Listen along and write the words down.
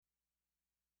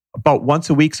about once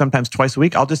a week, sometimes twice a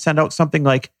week, I'll just send out something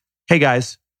like, hey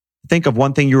guys, think of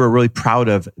one thing you were really proud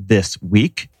of this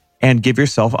week and give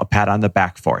yourself a pat on the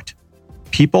back for it.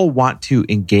 People want to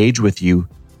engage with you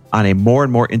on a more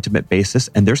and more intimate basis,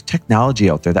 and there's technology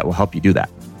out there that will help you do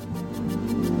that.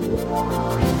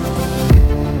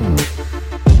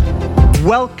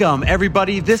 Welcome,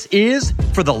 everybody. This is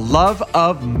For the Love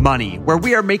of Money, where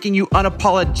we are making you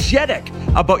unapologetic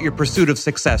about your pursuit of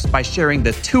success by sharing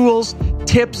the tools,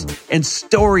 tips, and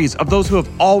stories of those who have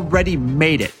already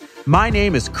made it. My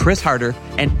name is Chris Harder,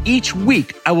 and each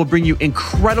week I will bring you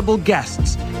incredible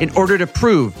guests in order to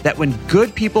prove that when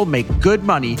good people make good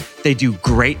money, they do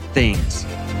great things.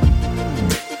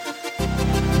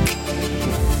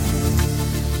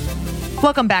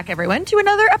 Welcome back, everyone, to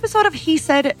another episode of He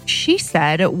Said, She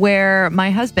Said, where my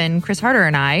husband, Chris Harder,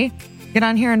 and I get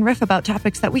on here and riff about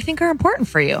topics that we think are important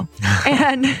for you.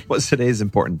 And what's today's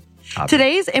important topic?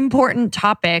 Today's important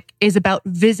topic is about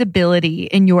visibility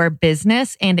in your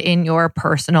business and in your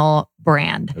personal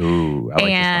brand. Ooh, I like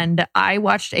and this one. I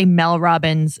watched a Mel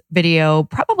Robbins video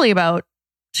probably about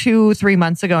 2-3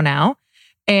 months ago now,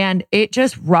 and it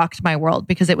just rocked my world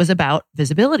because it was about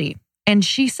visibility. And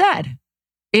she said,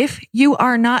 if you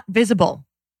are not visible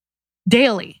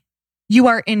daily, you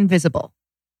are invisible.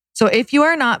 So if you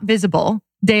are not visible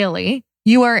daily,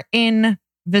 you are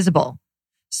invisible.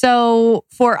 So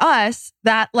for us,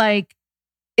 that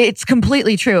it's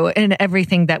completely true in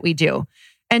everything that we do.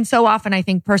 And so often I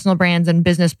think personal brands and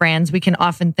business brands, we can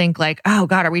often think like, oh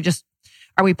God, are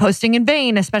we posting in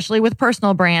vain, especially with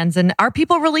personal brands? And are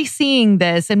people really seeing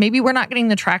this? And maybe we're not getting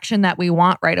the traction that we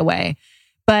want right away.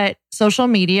 But social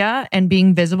media and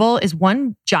being visible is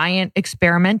one giant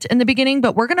experiment in the beginning,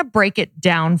 but we're going to break it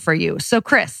down for you. So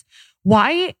Chris,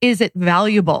 why is it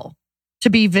valuable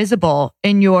to be visible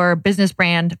in your business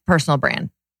brand, personal brand?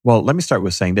 Well, let me start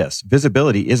with saying this.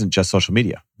 Visibility isn't just social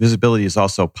media. Visibility is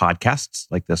also podcasts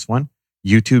like this one,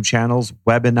 YouTube channels,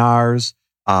 webinars,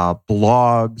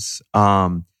 blogs,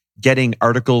 getting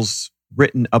articles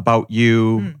written about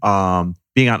you,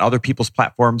 being on other people's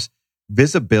platforms.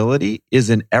 Visibility is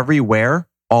an everywhere,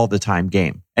 all the time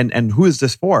game. And who is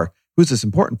this for? Who's this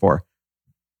important for?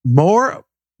 More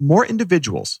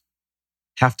individuals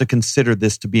have to consider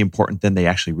this to be important than they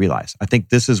actually realize. I think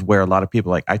this is where a lot of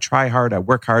people are like, I try hard, I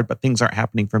work hard, but things aren't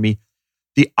happening for me.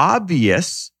 The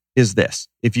obvious is this.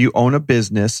 If you own a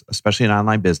business, especially an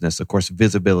online business, of course,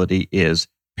 visibility is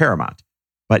paramount.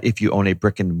 But if you own a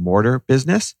brick and mortar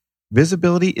business,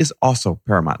 visibility is also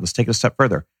paramount. Let's take it a step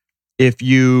further. If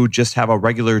you just have a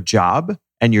regular job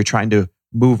and you're trying to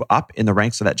move up in the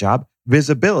ranks of that job,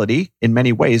 visibility in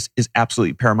many ways is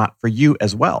absolutely paramount for you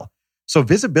as well. So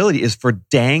visibility is for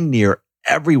dang near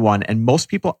everyone, and most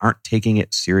people aren't taking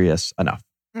it serious enough.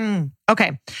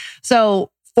 Okay.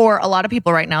 So for a lot of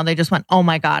people right now, they just went, oh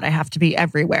my God, I have to be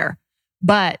everywhere.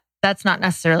 But that's not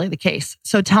necessarily the case.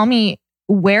 So tell me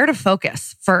where to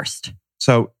focus first.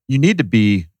 So you need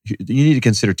to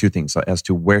consider two things as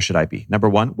to where should I be. Number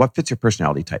one, what fits your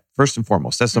personality type? First and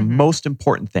foremost, that's the most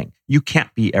important thing. You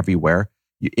can't be everywhere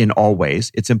in all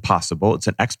ways. It's impossible. It's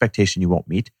an expectation you won't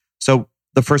meet. So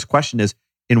the first question is,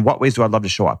 in what ways do I love to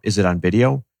show up? Is it on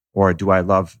video? Or do I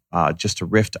love just to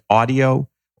riff to audio?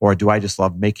 Or do I just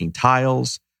love making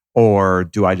tiles? Or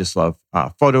do I just love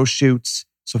photo shoots?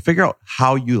 So figure out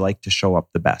how you like to show up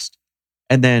the best.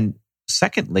 And then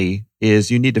secondly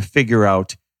is you need to figure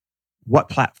out what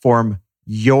platform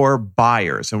your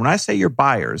buyers, and when I say your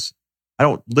buyers, I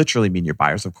don't literally mean your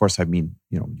buyers. Of course, I mean,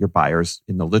 your buyers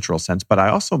in the literal sense, but I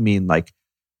also mean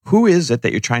who is it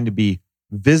that you're trying to be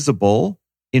visible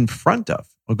in front of?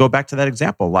 I'll go back to that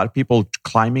example. A lot of people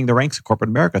climbing the ranks of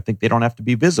corporate America think they don't have to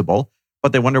be visible,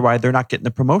 but they wonder why they're not getting the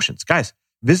promotions. Guys,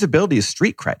 visibility is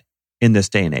street cred in this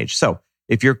day and age. So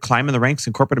if you're climbing the ranks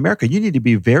in corporate America, you need to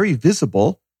be very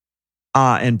visible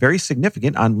and very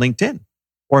significant on LinkedIn.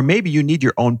 Or maybe you need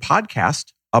your own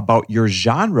podcast about your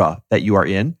genre that you are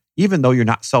in, even though you're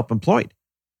not self-employed.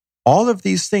 All of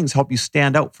these things help you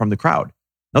stand out from the crowd.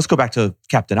 Let's go back to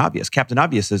Captain Obvious. Captain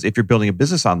Obvious is if you're building a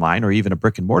business online or even a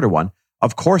brick and mortar one,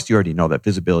 of course you already know that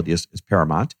visibility is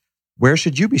paramount. Where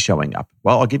should you be showing up?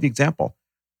 Well, I'll give you an example.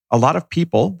 A lot of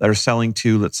people that are selling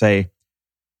to, let's say,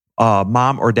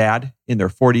 mom or dad in their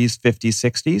 40s, 50s,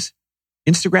 60s,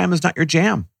 Instagram is not your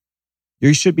jam.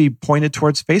 You should be pointed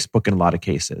towards Facebook in a lot of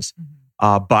cases.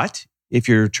 But if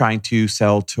you're trying to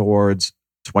sell towards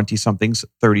 20-somethings,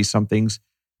 30-somethings,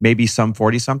 maybe some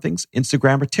 40-somethings,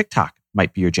 Instagram or TikTok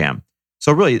might be your jam.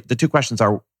 So really, the two questions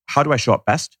are, how do I show up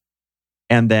best?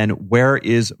 And then where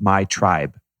is my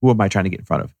tribe? Who am I trying to get in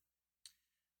front of?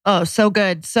 Oh, so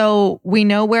good. So we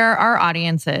know where our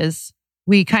audience is.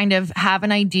 We kind of have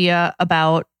an idea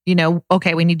about,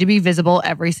 okay, we need to be visible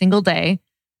every single day.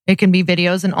 It can be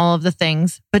videos and all of the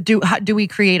things, but do we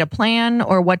create a plan,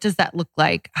 or what does that look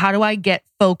like? How do I get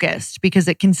focused? Because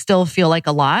it can still feel like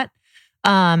a lot.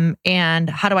 And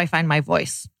how do I find my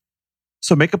voice?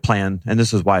 So make a plan. And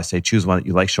this is why I say choose one that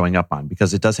you like showing up on,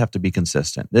 because it does have to be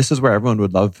consistent. This is where everyone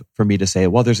would love for me to say,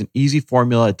 well, there's an easy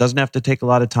formula. It doesn't have to take a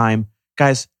lot of time.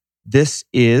 Guys, this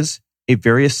is a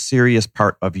very serious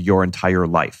part of your entire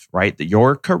life, right? That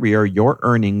your career, your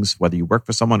earnings, whether you work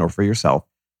for someone or for yourself,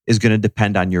 is going to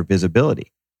depend on your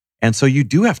visibility. And so you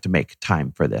do have to make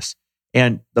time for this.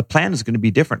 And the plan is going to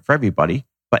be different for everybody.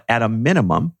 But at a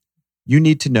minimum, you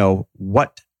need to know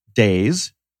what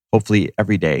days, hopefully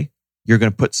every day, you're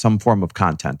going to put some form of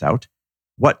content out,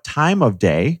 what time of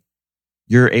day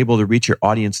you're able to reach your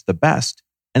audience the best,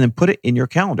 and then put it in your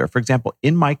calendar. For example,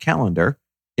 in my calendar,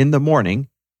 in the morning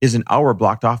is an hour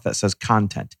blocked off that says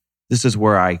content. This is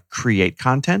where I create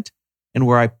content and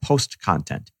where I post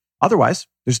content. Otherwise,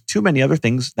 there's too many other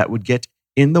things that would get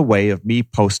in the way of me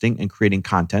posting and creating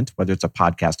content, whether it's a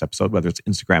podcast episode, whether it's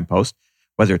Instagram post,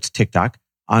 whether it's TikTok,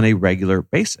 on a regular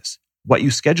basis. What you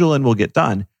schedule in will get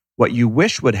done. What you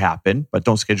wish would happen, but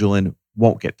don't schedule in,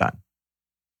 won't get done.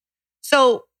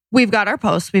 So we've got our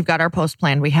posts, we've got our post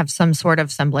plan, we have some sort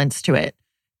of semblance to it.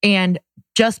 And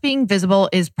just being visible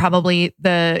is probably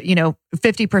the,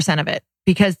 50% of it,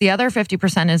 because the other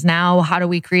 50% is now, how do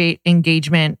we create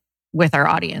engagement with our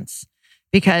audience?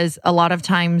 Because a lot of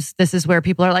times this is where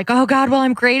people are like, oh God, well,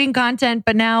 I'm creating content,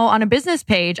 but now on a business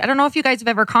page, I don't know if you guys have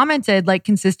ever commented like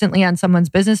consistently on someone's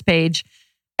business page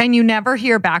and you never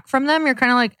hear back from them. You're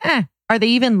kind of like, are they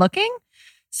even looking?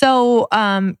 So,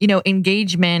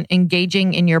 engaging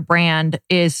in your brand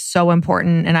is so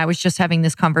important. And I was just having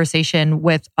this conversation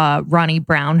with Ronnie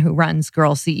Brown, who runs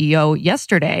Girl CEO,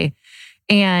 yesterday.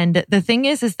 And the thing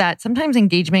is that sometimes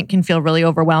engagement can feel really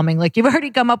overwhelming. Like you've already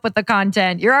come up with the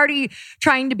content. You're already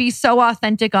trying to be so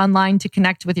authentic online to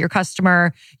connect with your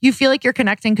customer. You feel like you're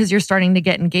connecting because you're starting to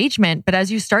get engagement. But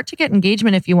as you start to get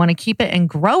engagement, if you want to keep it and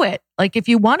grow it, like if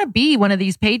you want to be one of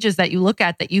these pages that you look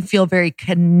at that you feel very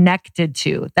connected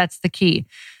to, that's the key.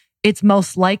 It's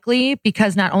most likely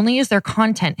because not only is there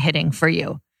content hitting for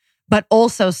you, but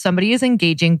also somebody is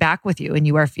engaging back with you and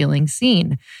you are feeling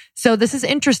seen. So this is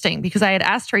interesting because I had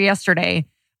asked her yesterday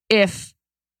if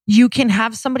you can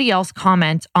have somebody else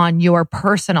comment on your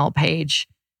personal page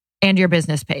and your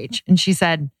business page. And she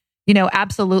said,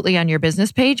 absolutely on your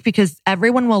business page, because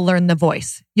everyone will learn the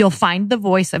voice. You'll find the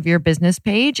voice of your business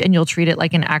page and you'll treat it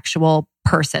like an actual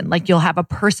person. Like you'll have a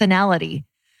personality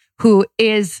who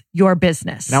is your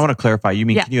business. And I want to clarify, you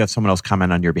mean, Can you have someone else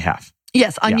comment on your behalf?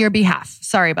 Yes, on your behalf.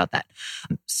 Sorry about that.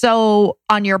 So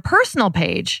on your personal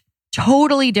page,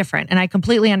 totally different. And I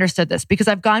completely understood this because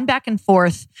I've gone back and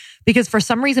forth because for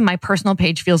some reason, my personal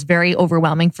page feels very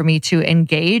overwhelming for me to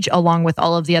engage along with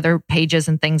all of the other pages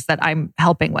and things that I'm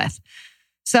helping with.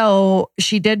 So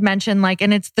she did mention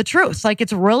and it's the truth.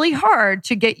 It's really hard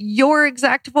to get your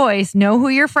exact voice, know who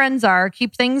your friends are,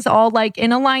 keep things all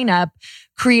in a lineup,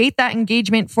 create that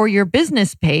engagement for your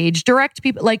business page, direct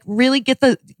people, really get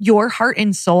your heart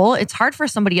and soul. It's hard for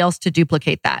somebody else to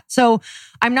duplicate that. So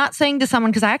I'm not saying to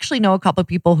someone, because I actually know a couple of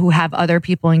people who have other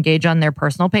people engage on their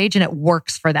personal page and it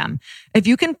works for them. If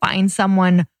you can find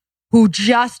someone who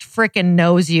just freaking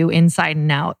knows you inside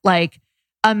and out,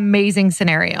 amazing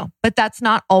scenario, but that's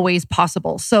not always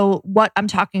possible. So what I'm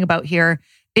talking about here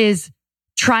is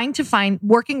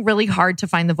working really hard to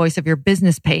find the voice of your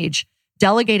business page,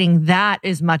 delegating that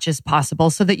as much as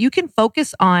possible so that you can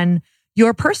focus on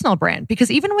your personal brand. Because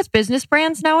even with business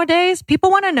brands nowadays, people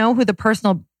want to know who the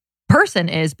personal person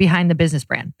is behind the business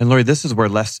brand. And Lori, this is where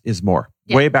less is more.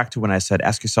 Yeah. Way back to when I said,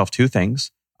 ask yourself two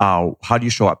things. How do you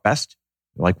show up best?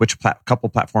 Which couple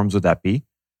platforms would that be?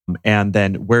 And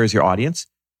then where is your audience?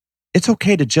 It's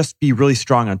okay to just be really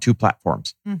strong on two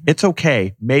platforms. Mm-hmm. It's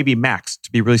okay, maybe max,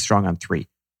 to be really strong on three,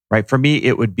 right? For me,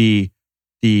 it would be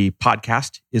the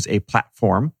podcast is a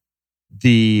platform.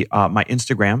 My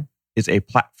Instagram is a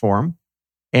platform.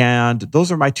 And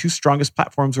those are my two strongest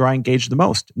platforms where I engage the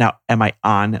most. Now, am I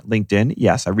on LinkedIn?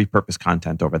 Yes, I repurpose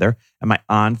content over there. Am I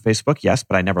on Facebook? Yes,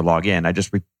 but I never log in. I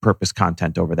just repurpose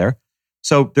content over there.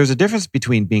 So there's a difference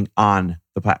between being on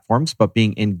the platforms, but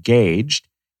being engaged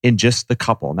in just the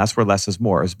couple. And that's where less is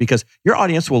more, is because your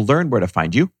audience will learn where to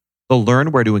find you. They'll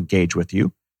learn where to engage with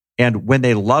you. And when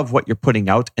they love what you're putting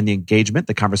out and the engagement,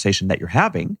 the conversation that you're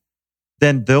having,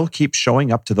 then they'll keep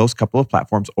showing up to those couple of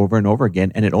platforms over and over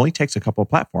again. And it only takes a couple of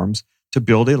platforms to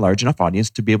build a large enough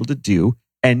audience to be able to do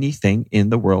anything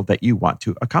in the world that you want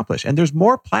to accomplish. And there's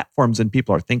more platforms than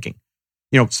people are thinking.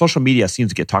 Social media seems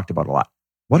to get talked about a lot.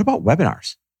 What about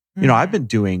webinars? I've been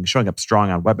showing up strong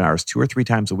on webinars 2 or 3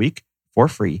 times a week for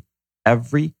free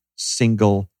every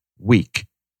single week.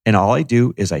 And all I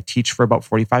do is I teach for about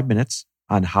 45 minutes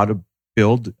on how to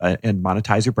build and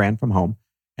monetize your brand from home.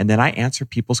 And then I answer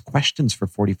people's questions for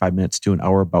 45 minutes to an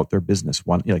hour about their business,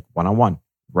 one-on-one,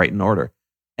 right in order.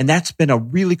 And that's been a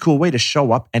really cool way to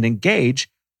show up and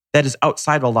engage that is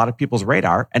outside of a lot of people's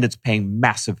radar, and it's paying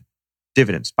massive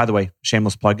dividends. By the way,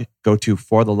 shameless plug, go to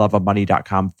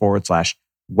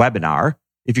fortheloveofmoney.com/webinar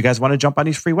if you guys want to jump on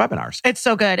these free webinars. It's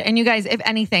so good. And you guys, if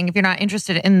anything, if you're not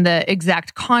interested in the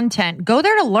exact content, go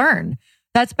there to learn.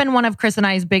 That's been one of Chris and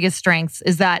I's biggest strengths,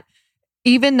 is that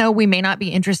even though we may not be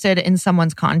interested in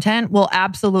someone's content, we'll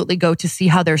absolutely go to see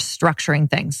how they're structuring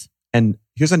things. And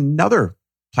here's another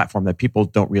platform that people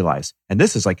don't realize. And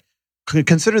this is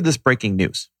consider this breaking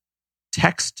news.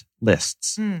 Text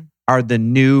lists are the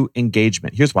new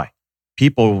engagement. Here's why.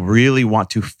 People really want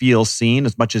to feel seen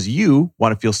as much as you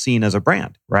want to feel seen as a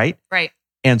brand, right? Right.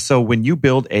 And so when you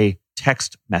build a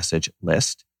text message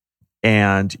list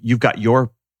and you've got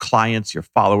your clients, your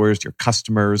followers, your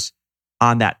customers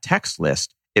on that text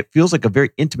list, it feels like a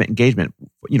very intimate engagement.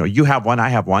 You have one, I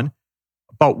have one.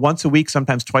 About once a week,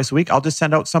 sometimes twice a week, I'll just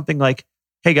send out something like,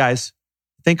 hey guys,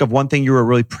 think of one thing you were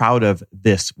really proud of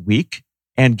this week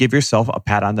and give yourself a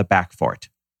pat on the back for it.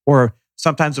 Or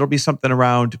sometimes it'll be something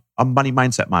around a money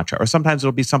mindset mantra, or sometimes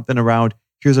it'll be something around,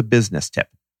 here's a business tip.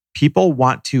 People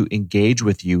want to engage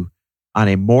with you on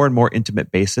a more and more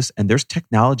intimate basis, and there's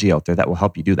technology out there that will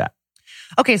help you do that.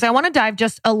 Okay, so I want to dive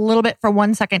just a little bit for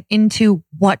 1 second into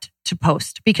what to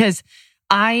post, because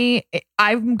I'm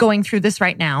going through this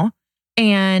right now,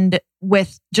 and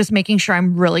with just making sure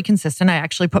I'm really consistent. I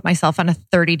actually put myself on a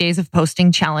 30 days of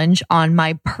posting challenge on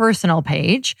my personal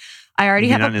page. I already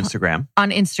have on Instagram.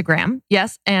 On Instagram,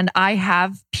 yes. And I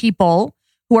have people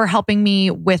who are helping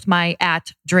me with my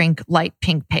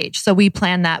 @DrinkLightPink page. So we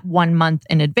plan that 1 month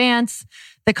in advance.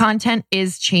 The content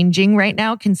is changing right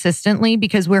now consistently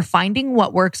because we're finding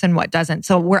what works and what doesn't.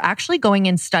 So we're actually going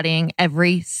and studying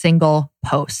every single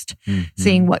post,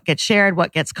 seeing what gets shared,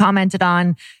 what gets commented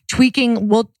on,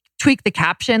 we'll tweak the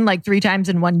caption like 3 times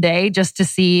in one day just to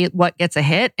see what gets a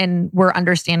hit, and we're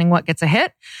understanding what gets a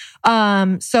hit.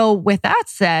 So with that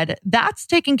said, that's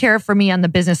taking care of for me on the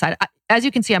business side. As you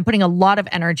can see, I'm putting a lot of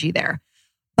energy there.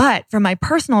 But for my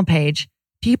personal page,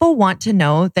 people want to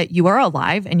know that you are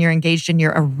alive and you're engaged and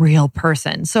you're a real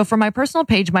person. So for my personal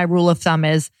page, my rule of thumb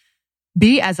is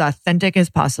be as authentic as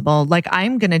possible. Like,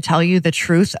 I'm going to tell you the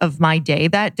truth of my day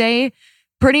that day,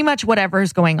 pretty much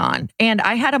whatever's going on. And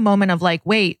I had a moment of like,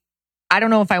 wait, I don't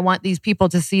know if I want these people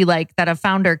to see like that a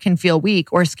founder can feel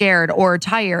weak or scared or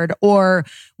tired or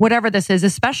whatever this is,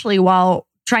 especially while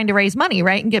trying to raise money,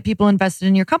 right? And get people invested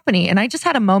in your company. And I just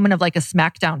had a moment of like a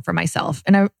smackdown for myself.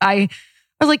 And I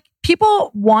was like,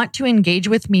 people want to engage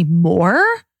with me more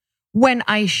when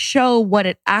I show what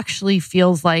it actually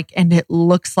feels like and it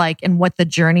looks like and what the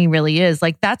journey really is.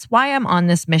 Like, that's why I'm on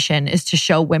this mission, is to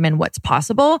show women what's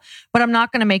possible, but I'm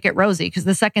not going to make it rosy, because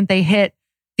the second they hit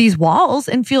these walls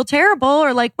and feel terrible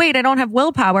or like, wait, I don't have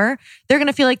willpower, they're going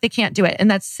to feel like they can't do it.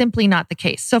 And that's simply not the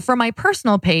case. So for my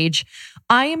personal page,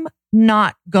 I'm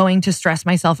not going to stress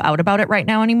myself out about it right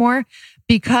now anymore,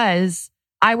 because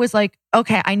I was like,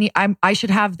 okay, I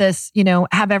should have this,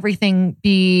 have everything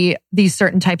be these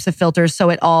certain types of filters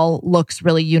so it all looks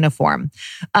really uniform.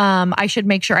 I should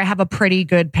make sure I have a pretty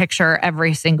good picture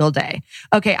every single day.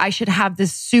 Okay, I should have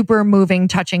this super moving,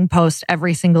 touching post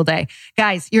every single day.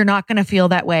 Guys, you're not going to feel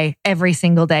that way every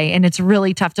single day. And it's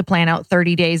really tough to plan out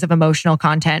 30 days of emotional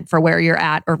content for where you're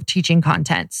at or teaching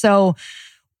content. So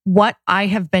what I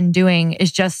have been doing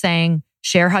is just saying,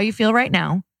 share how you feel right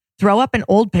now. Throw up an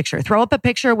old picture, throw up a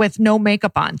picture with no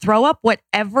makeup on, throw up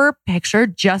whatever picture,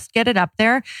 just get it up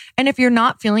there. And if you're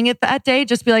not feeling it that day,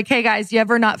 just be like, hey guys, you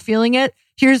ever not feeling it?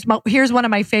 Here's one of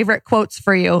my favorite quotes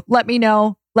for you. Let me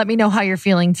know how you're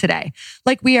feeling today.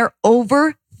 Like, we are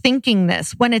overthinking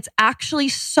this when it's actually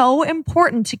so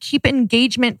important to keep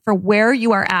engagement for where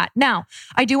you are at. Now,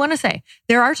 I do want to say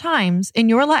there are times in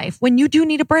your life when you do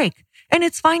need a break. And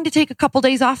it's fine to take a couple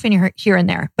days off here and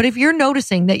there. But if you're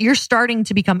noticing that you're starting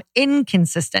to become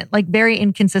inconsistent, like very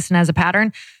inconsistent as a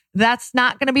pattern, that's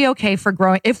not going to be okay for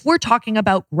growing. If we're talking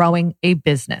about growing a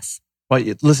business. Well,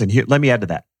 listen, here, let me add to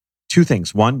that. 2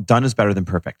 things. 1, done is better than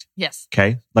perfect. Yes.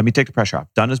 Okay. Let me take the pressure off.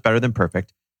 Done is better than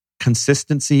perfect.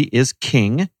 Consistency is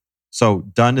king. So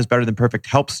done is better than perfect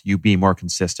helps you be more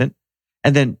consistent.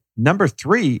 And then number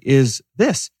 3 is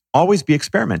this: always be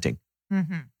experimenting.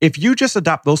 If you just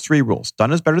adopt those 3 rules,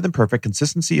 done is better than perfect,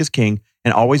 consistency is king,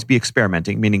 and always be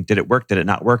experimenting, meaning did it work, did it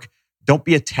not work? Don't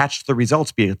be attached to the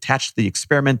results, be attached to the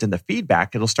experiment and the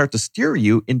feedback. It'll start to steer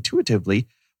you intuitively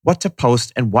what to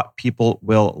post and what people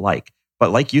will like.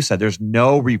 But like you said, there's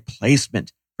no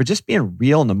replacement for just being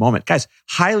real in the moment. Guys,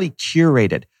 highly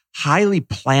curated, highly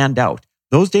planned out.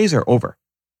 Those days are over.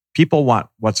 People want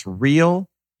what's real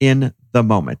in the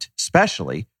moment,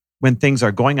 especially when things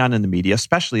are going on in the media,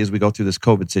 especially as we go through this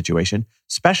COVID situation,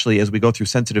 especially as we go through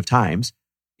sensitive times.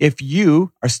 If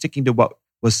you are sticking to what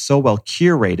was so well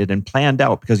curated and planned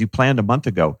out because you planned a month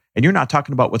ago, and you're not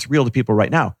talking about what's real to people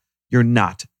right now, you're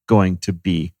not going to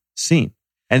be seen.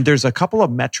 And there's a couple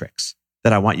of metrics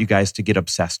that I want you guys to get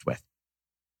obsessed with.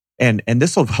 And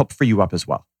this will help free you up as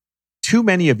well. Too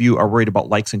many of you are worried about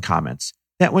likes and comments.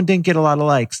 That one didn't get a lot of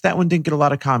likes. That one didn't get a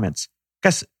lot of comments.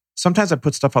 Guys, sometimes I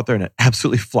put stuff out there and it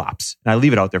absolutely flops. And I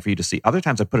leave it out there for you to see. Other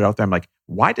times I put it out there. I'm like,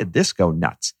 why did this go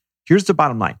nuts? Here's the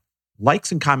bottom line.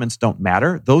 Likes and comments don't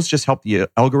matter. Those just help the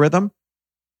algorithm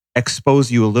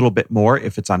expose you a little bit more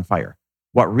if it's on fire.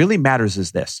 What really matters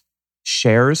is this: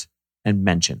 shares and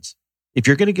mentions. If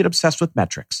you're going to get obsessed with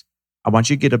metrics, I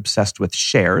want you to get obsessed with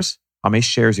shares, how many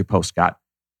shares your post got,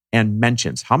 and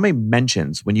mentions. How many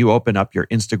mentions when you open up your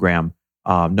Instagram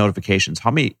notifications,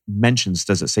 how many mentions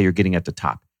does it say you're getting at the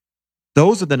top?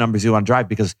 Those are the numbers you want to drive,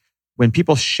 because when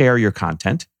people share your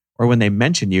content or when they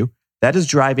mention you, that is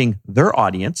driving their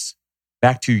audience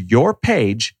back to your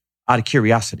page out of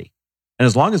curiosity. And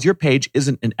as long as your page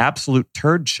isn't an absolute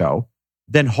turd show,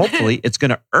 then hopefully it's going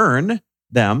to earn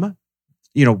them,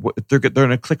 they're going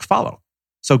to click follow.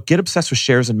 So get obsessed with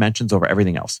shares and mentions over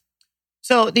everything else.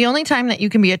 So the only time that you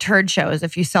can be a turd show is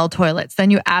if you sell toilets.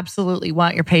 Then you absolutely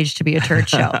want your page to be a turd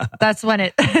show. That's when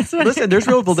it. Listen, there's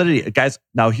real validity, guys.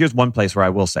 Now here's one place where I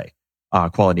will say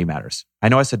quality matters. I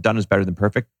know I said done is better than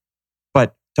perfect,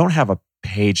 but don't have a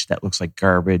page that looks like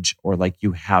garbage or like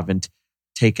you haven't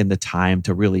taken the time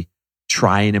to really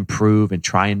try and improve and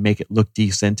try and make it look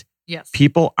decent. Yes.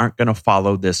 People aren't going to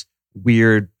follow this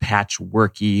weird,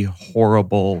 patchworky,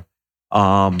 horrible,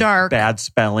 dark, bad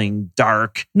spelling,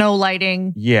 dark, no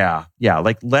lighting. Yeah.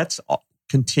 Like, let's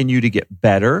continue to get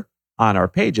better on our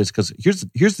pages, because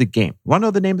here's the game. Want to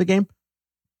know the name of the game?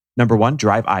 Number one,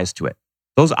 drive eyes to it.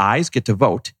 Those eyes get to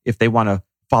vote if they want to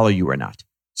follow you or not.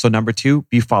 So number two,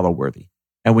 be follow worthy.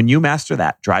 And when you master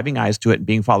that, driving eyes to it and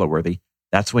being follow worthy,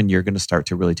 that's when you're going to start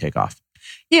to really take off.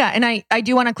 Yeah. And I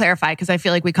do want to clarify, because I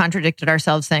feel like we contradicted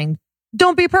ourselves saying,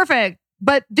 don't be perfect,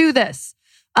 but do this.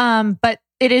 But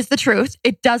it is the truth.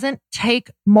 It doesn't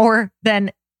take more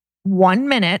than 1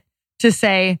 minute to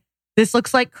say, this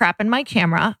looks like crap in my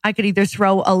camera. I could either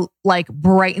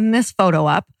brighten this photo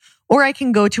up, or I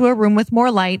can go to a room with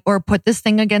more light, or put this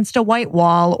thing against a white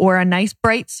wall or a nice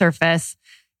bright surface.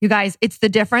 You guys, it's the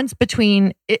difference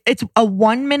between, it's a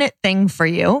 1 minute thing for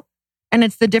you. And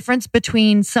it's the difference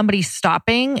between somebody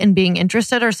stopping and being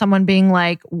interested, or someone being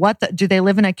like, do they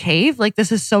live in a cave? Like,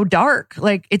 this is so dark.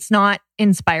 Like, it's not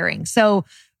inspiring. So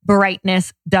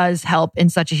brightness does help in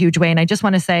such a huge way. And I just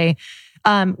want to say,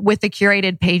 with the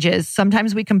curated pages,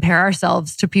 sometimes we compare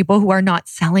ourselves to people who are not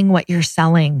selling what you're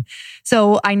selling.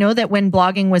 So I know that when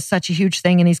blogging was such a huge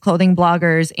thing, and these clothing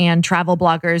bloggers and travel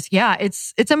bloggers, yeah,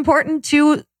 it's important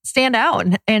to stand out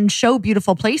and show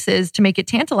beautiful places to make it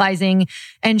tantalizing,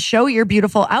 and show your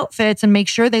beautiful outfits and make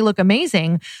sure they look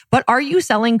amazing. But are you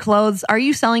selling clothes? Are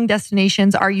you selling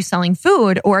destinations? Are you selling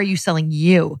food? Or are you selling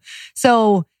you?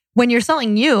 So when you're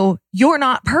selling you, you're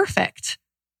not perfect.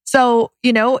 So,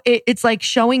 it's like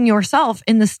showing yourself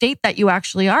in the state that you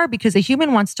actually are, because a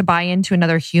human wants to buy into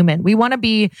another human. We want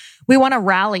to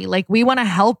rally, like we want to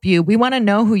help you. We want to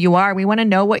know who you are. We want to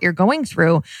know what you're going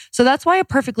through. So that's why a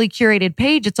perfectly curated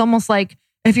page, it's almost like,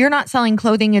 if you're not selling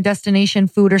clothing, a destination,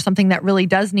 food, or something that really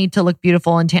does need to look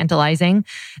beautiful and tantalizing,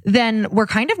 then we're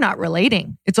kind of not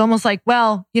relating. It's almost like,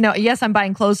 well, yes, I'm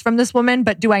buying clothes from this woman,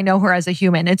 but do I know her as a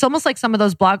human? It's almost like some of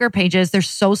those blogger pages, they're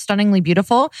so stunningly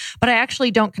beautiful, but I actually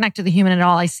don't connect to the human at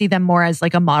all. I see them more as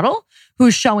like a model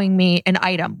who's showing me an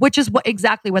item, which is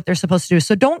exactly what they're supposed to do.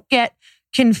 So don't get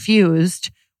confused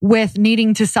with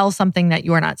needing to sell something that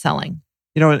you are not selling.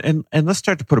 And let's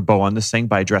start to put a bow on this thing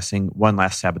by addressing one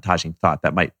last sabotaging thought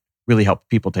that might really help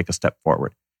people take a step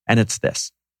forward. And it's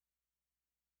this.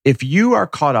 If you are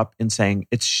caught up in saying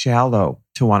it's shallow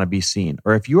to want to be seen,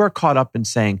 or if you are caught up in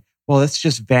saying, well, it's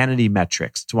just vanity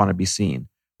metrics to want to be seen,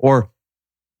 or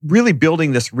really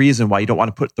building this reason why you don't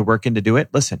want to put the work in to do it,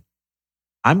 listen,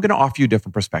 I'm going to offer you a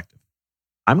different perspective.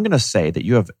 I'm going to say that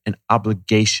you have an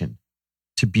obligation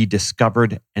to be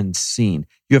discovered and seen.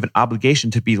 You have an obligation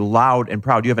to be loud and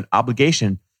proud. You have an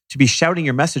obligation to be shouting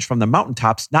your message from the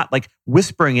mountaintops, not like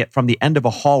whispering it from the end of a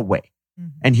hallway.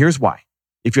 Mm-hmm. And here's why.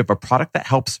 If you have a product that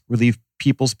helps relieve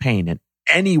people's pain, and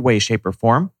any way, shape, or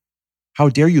form, how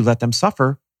dare you let them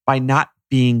suffer by not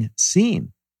being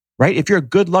seen, right? If you're a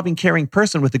good, loving, caring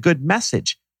person with a good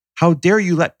message, how dare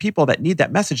you let people that need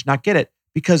that message not get it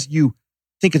because you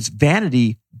think it's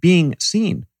vanity being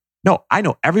seen? No, I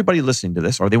know everybody listening to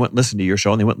this, or they wouldn't listen to your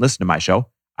show and they wouldn't listen to my show.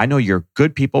 I know you're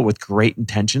good people with great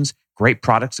intentions, great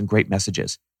products, and great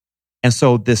messages. And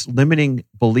so this limiting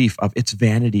belief of it's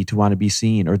vanity to want to be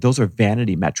seen, or those are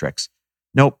vanity metrics.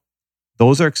 Nope.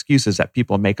 Those are excuses that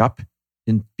people make up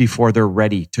before they're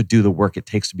ready to do the work it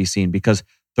takes to be seen. Because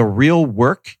the real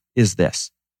work is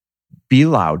this: be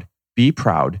loud, be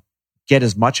proud, get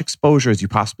as much exposure as you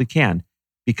possibly can,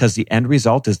 because the end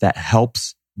result is that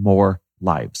helps more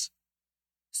lives.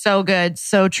 So good.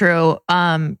 So true.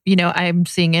 I'm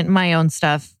seeing it in my own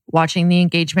stuff, watching the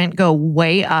engagement go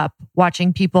way up,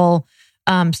 watching people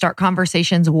start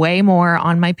conversations way more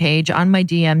on my page, on my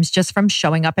DMs, just from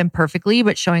showing up imperfectly,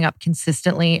 but showing up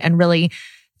consistently and really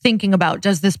thinking about,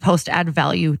 does this post add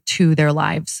value to their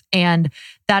lives? And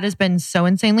that has been so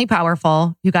insanely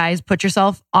powerful. You guys put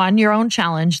yourself on your own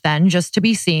challenge then, just to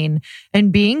be seen,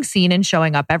 and being seen and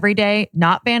showing up every day,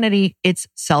 not vanity. It's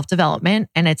self-development,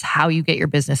 and it's how you get your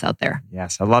business out there.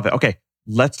 Yes, I love it. Okay,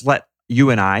 let's let you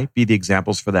and I be the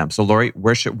examples for them. So Lori,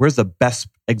 where's the best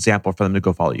example for them to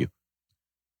go follow you?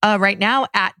 Right now,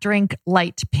 at Drink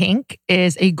Light Pink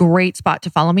is a great spot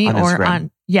to follow me, on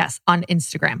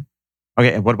Instagram.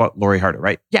 Okay, and what about Lori Harder,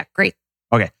 right? Yeah, great.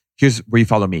 Okay, here's where you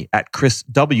follow me, at Chris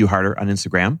W. Harder on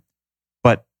Instagram.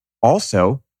 But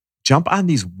also, jump on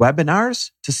these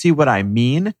webinars to see what I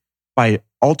mean by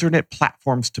alternate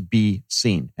platforms to be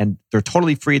seen. And they're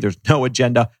totally free. There's no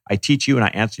agenda. I teach you and I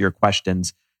answer your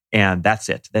questions. And that's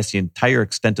it. That's the entire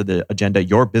extent of the agenda.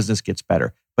 Your business gets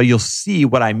better. But you'll see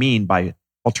what I mean by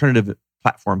alternative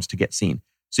platforms to get seen.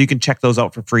 So you can check those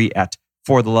out for free at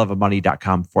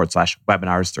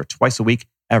fortheloveofmoney.com/webinars. They're twice a week,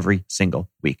 every single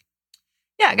week.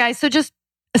 Yeah, guys. So just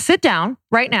sit down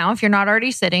right now, if you're not already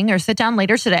sitting, or sit down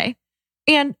later today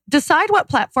and decide what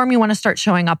platform you want to start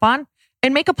showing up on,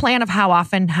 and make a plan of how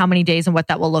often, how many days, and what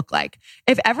that will look like.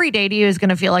 If every day to you is going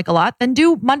to feel like a lot, then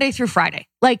do Monday through Friday.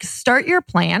 Like, start your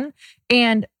plan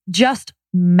and just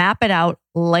map it out,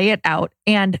 lay it out,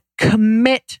 and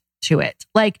commit to it.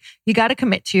 Like, you got to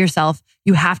commit to yourself.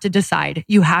 You have to decide.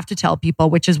 You have to tell people,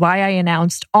 which is why I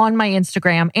announced on my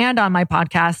Instagram and on my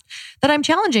podcast that I'm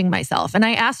challenging myself. And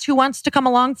I asked who wants to come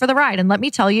along for the ride. And let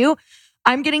me tell you,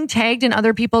 I'm getting tagged in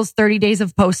other people's 30 days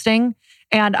of posting.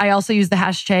 And I also use the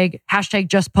hashtag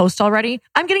just post already.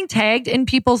 I'm getting tagged in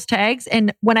people's tags.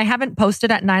 And when I haven't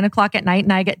posted at 9:00 at night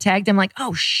and I get tagged, I'm like,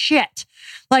 oh shit.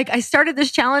 Like, I started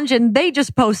this challenge and they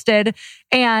just posted,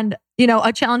 and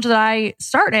a challenge that I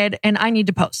started and I need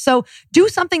to post. So do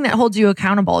something that holds you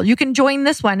accountable. You can join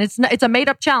this one. It's a made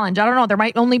up challenge. I don't know. There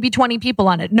might only be 20 people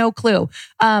on it. No clue.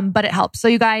 But it helps. So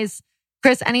you guys,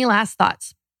 Chris, any last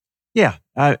thoughts? Yeah.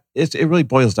 It really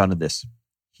boils down to this.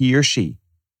 He or she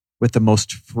with the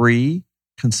most free,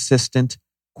 consistent,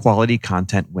 quality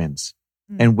content wins.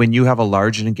 And when you have a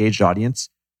large and engaged audience,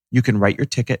 you can write your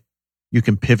ticket. You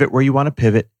can pivot where you want to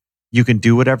pivot. You can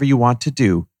do whatever you want to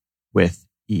do with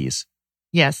ease.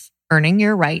 Yes. Earning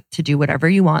your right to do whatever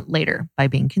you want later by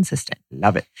being consistent.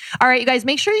 Love it. All right, you guys,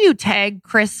 make sure you tag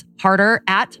Chris Harder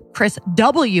at Chris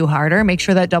W. Harder. Make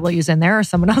sure that W's in there or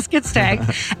someone else gets tagged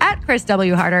at Chris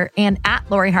W. Harder and at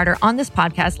Lori Harder on this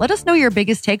podcast. Let us know your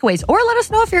biggest takeaways, or let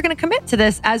us know if you're going to commit to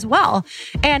this as well.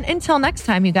 And until next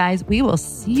time, you guys, we will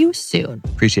see you soon.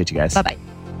 Appreciate you guys. Bye-bye.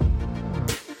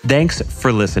 Thanks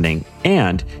for listening.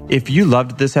 And if you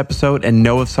loved this episode and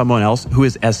know of someone else who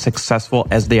is as successful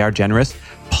as they are generous,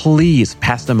 please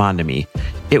pass them on to me.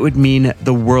 It would mean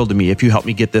the world to me if you help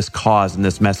me get this cause and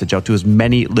this message out to as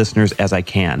many listeners as I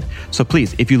can. So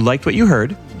please, if you liked what you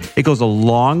heard, it goes a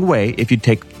long way if you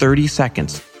take 30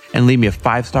 seconds and leave me a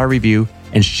 5-star review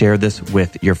and share this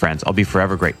with your friends. I'll be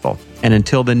forever grateful. And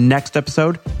until the next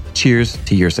episode, cheers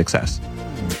to your success.